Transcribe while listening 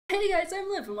Hey guys, I'm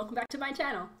Liv and welcome back to my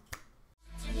channel.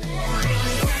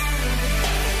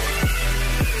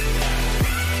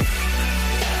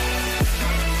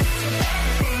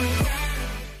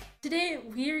 Today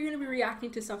we are going to be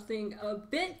reacting to something a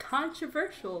bit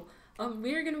controversial.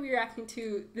 We are going to be reacting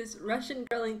to this Russian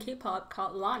girl in K-pop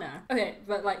called Lana. Okay,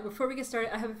 but before we get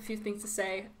started, I have a few things to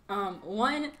say.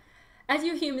 One, as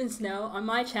you humans know, on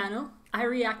my channel, I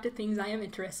react to things I am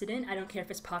interested in. I don't care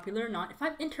if it's popular or not. If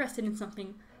I'm interested in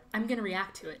something, I'm gonna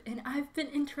react to it. And I've been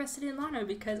interested in Lana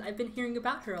because I've been hearing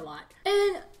about her a lot.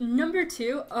 And number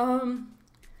two,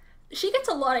 she gets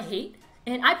a lot of hate.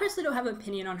 And I personally don't have an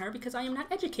opinion on her because I am not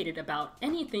educated about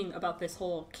anything about this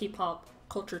whole K-pop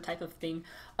culture type of thing.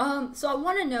 So I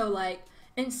want to know,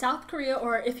 in South Korea,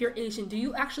 or if you're Asian, do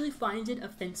you actually find it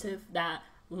offensive that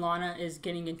Lana is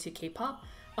getting into K-pop?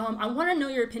 I want to know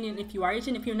your opinion if you are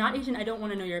Asian. If you're not Asian, I don't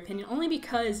want to know your opinion, only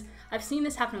because I've seen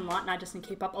this happen a lot, not just in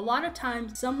K-pop. A lot of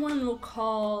times, someone will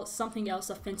call something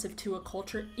else offensive to a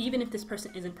culture, even if this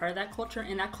person isn't part of that culture,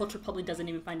 and that culture probably doesn't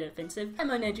even find it offensive. I'm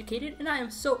uneducated, and I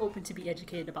am so open to be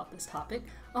educated about this topic.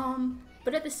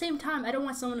 But at the same time, I don't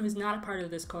want someone who's not a part of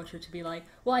this culture to be like,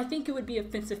 well, I think it would be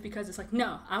offensive because it's like,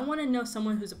 no, I want to know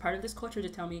someone who's a part of this culture to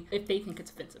tell me if they think it's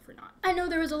offensive or not. I know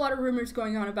there was a lot of rumors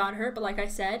going on about her, but like I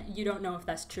said, you don't know if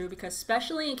that's true because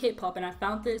especially in K-pop, and I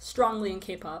found this strongly in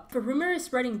K-pop, if a rumor is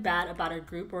spreading bad about a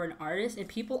group or an artist and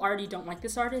people already don't like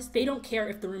this artist, they don't care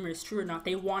if the rumor is true or not.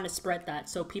 They want to spread that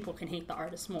so people can hate the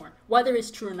artist more. Whether it's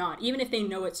true or not, even if they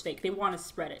know it's fake, they want to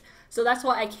spread it. So that's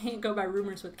why I can't go by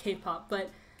rumors with K-pop,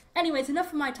 but anyways, enough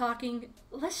of my talking.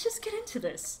 Let's just get into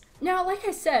this. Now, like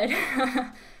I said,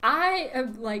 I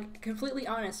am completely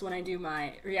honest when I do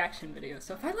my reaction videos.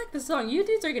 So if I like the song, you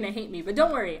dudes are gonna hate me, but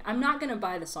don't worry, I'm not gonna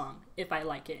buy the song if I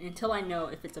like it until I know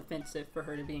if it's offensive for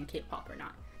her to be in K-pop or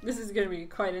not. This is gonna be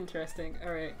quite interesting.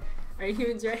 Alright, are you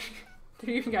humans ready?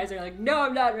 3 of you guys are like, no,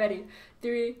 I'm not ready.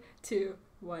 3, 2,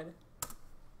 1.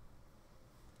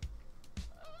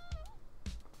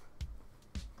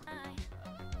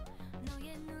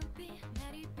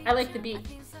 I like the beat.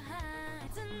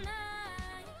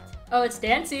 Oh, it's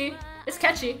dancey. It's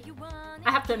catchy. I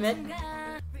have to admit.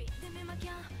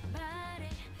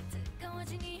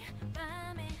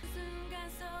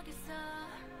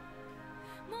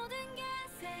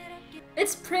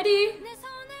 It's pretty,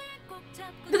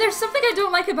 but there's something I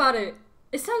don't like about it.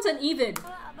 It sounds uneven.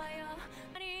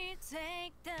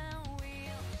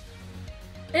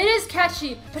 It is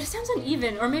catchy, but it sounds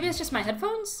uneven, or maybe it's just my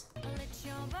headphones?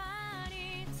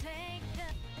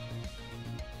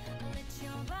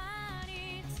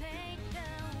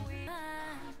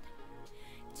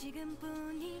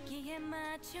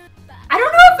 I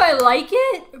don't know if I like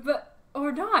it, but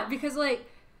or not, because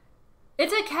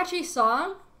it's a catchy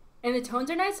song and the tones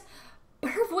are nice,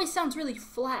 but her voice sounds really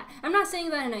flat. I'm not saying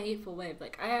that in a hateful way.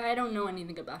 I don't know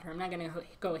anything about her. I'm not gonna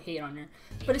go hate on her,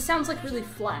 but it sounds really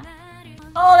flat.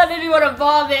 Oh, that made me want to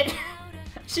vomit.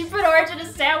 She put orange in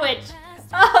a sandwich.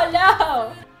 Oh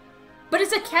no! But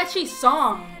it's a catchy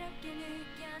song,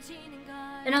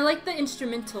 and I like the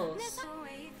instrumentals.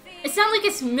 It sounds like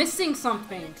it's missing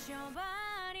something.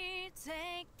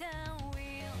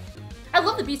 I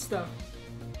love the beats though.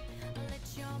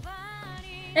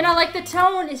 And I like the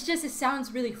tone, it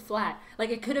sounds really flat.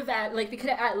 They could have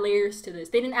added layers to this.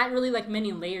 They didn't add really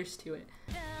many layers to it.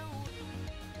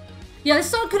 Yeah,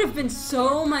 this song could have been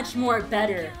so much more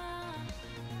better.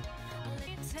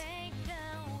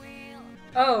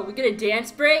 Oh, we get a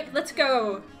dance break? Let's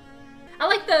go. I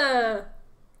like the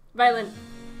violin.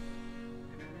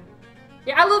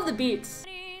 Yeah, I love the beats.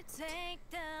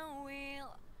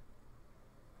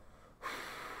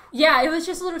 Yeah, it was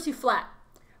just a little too flat.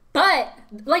 But,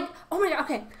 oh my god,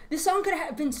 okay. This song could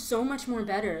have been so much more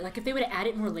better. If they would have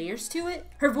added more layers to it.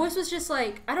 Her voice was just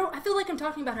I feel like I'm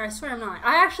talking about her. I swear I'm not.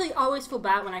 I actually always feel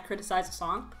bad when I criticize a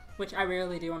song, which I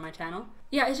rarely do on my channel.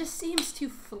 Yeah, it just seems too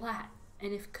flat.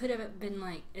 And it could have been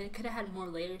it could have had more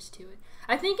layers to it.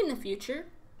 I think in the future,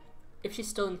 if she's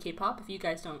still in K-pop, if you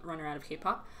guys don't run her out of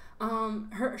K-pop,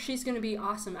 she's gonna be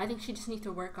awesome. I think she just needs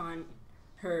to work on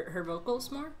her vocals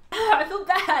more. I feel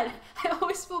bad. I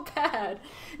always feel bad.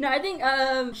 No, I think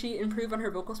she improved on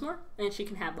her vocals more, and she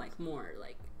can have more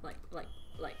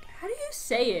how do you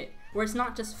say it where it's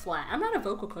not just flat. I'm not a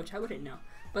vocal coach. I wouldn't know,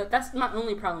 but that's my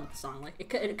only problem with the song. It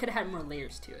could have had more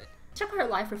layers to it. Check out her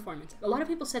live performance. A lot of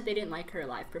people said they didn't like her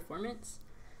live performance.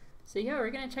 So yeah, we're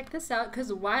gonna check this out,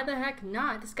 because why the heck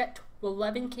not? This got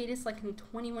 11k dislikes and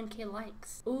 21k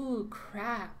likes. Ooh,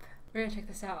 crap. We're gonna check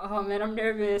this out. Oh man, I'm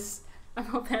nervous. I'm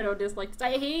hoping I don't dislike this.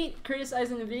 I hate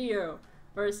criticizing a video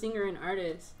or a singer and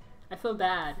artist. I feel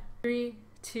bad. 3,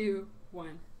 2,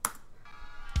 1.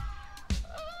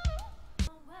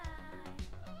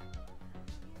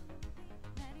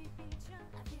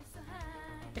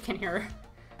 can't hear her.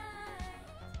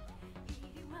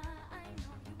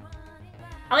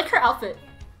 I like her outfit.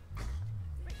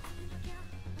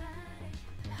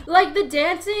 Like, the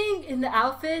dancing and the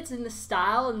outfits and the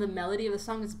style and the melody of the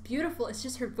song is beautiful. It's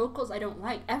just her vocals I don't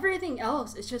like. Everything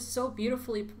else is just so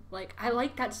beautifully, like, I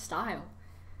like that style.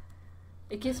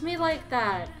 It gives me like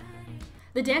that.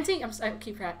 The dancing, I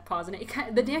keep pausing it.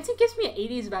 The dancing gives me an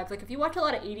 80s vibe. Like, if you watch a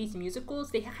lot of 80s musicals,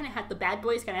 they kind of had, the bad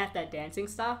boys kind of have that dancing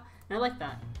style. And I like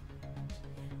that.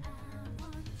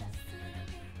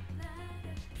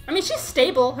 I mean, she's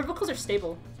stable. Her vocals are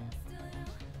stable.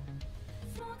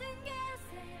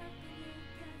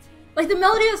 Like, the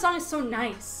melody of the song is so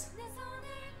nice.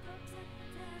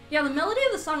 Yeah, the melody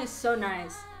of the song is so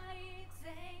nice.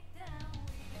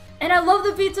 And I love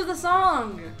the beats of the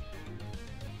song.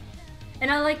 And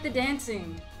I like the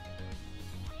dancing.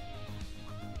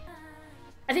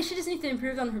 I think she just needs to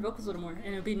improve on her vocals a little more,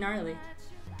 and it'll be gnarly.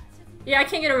 Yeah, I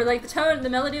can't get over, like, the tone, the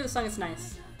melody of the song is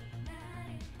nice.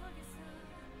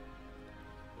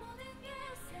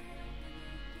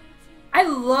 I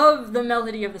love the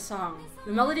melody of the song.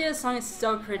 The melody of the song is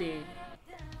so pretty.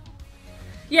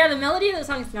 Yeah, the melody of the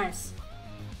song is nice.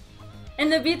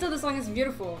 And the beat of the song is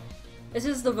beautiful. It's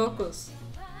just the vocals.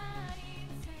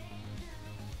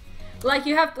 Like,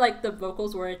 you have, like, the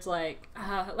vocals where it's like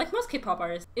most K-pop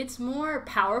artists, it's more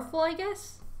powerful, I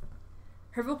guess.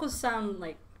 Her vocals sound,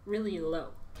 like, really low.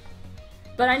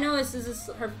 But I know this is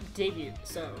her debut,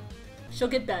 so she'll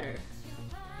get better.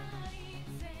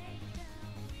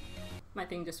 My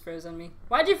thing just froze on me.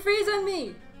 Why'd you freeze on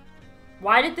me?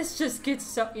 Why did this just get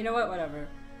so... You know what? Whatever.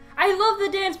 I love the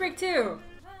dance break too!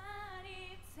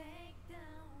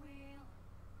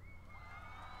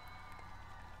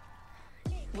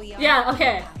 Yeah,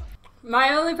 okay.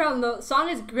 My only problem, the song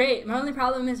is great. My only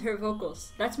problem is her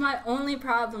vocals. That's my only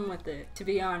problem with it, to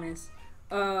be honest.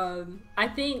 I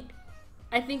think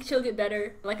she'll get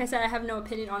better. Like I said, I have no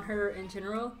opinion on her in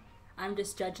general. I'm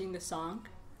just judging the song.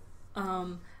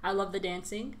 I love the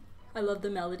dancing. I love the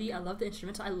melody. I love the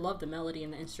instrumental. I love the melody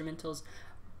and the instrumentals.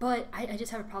 But I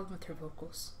just have a problem with her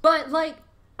vocals. But, like,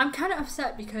 I'm kind of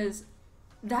upset because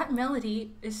that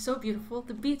melody is so beautiful.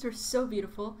 The beats are so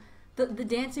beautiful. The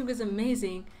dancing was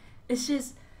amazing. It's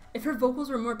just, if her vocals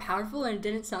were more powerful and it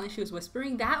didn't sound like she was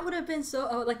whispering, that would have been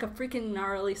so, like, a freaking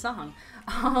gnarly song.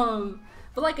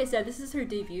 But like I said, this is her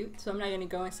debut, so I'm not gonna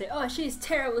go and say, oh, she's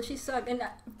terrible, she sucked. And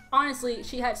honestly,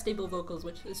 she had stable vocals,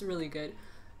 which is really good.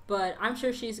 But I'm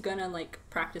sure she's gonna, like,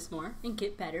 practice more and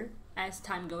get better as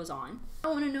time goes on. I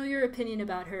want to know your opinion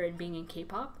about her and being in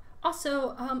K-pop.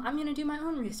 Also, I'm gonna do my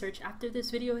own research after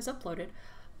this video is uploaded.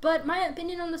 But my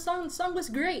opinion on the song was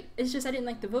great. It's just I didn't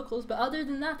like the vocals, but other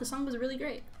than that, the song was really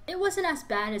great. It wasn't as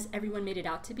bad as everyone made it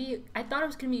out to be. I thought it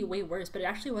was gonna be way worse, but it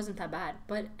actually wasn't that bad.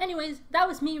 But anyways, that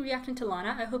was me reacting to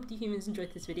Lana. I hope you humans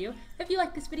enjoyed this video. If you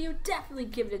like this video, definitely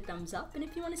give it a thumbs up. And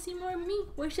if you want to see more of me,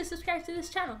 wish to subscribe to this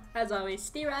channel. As always,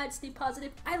 stay rad, stay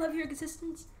positive. I love your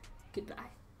existence.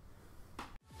 Goodbye.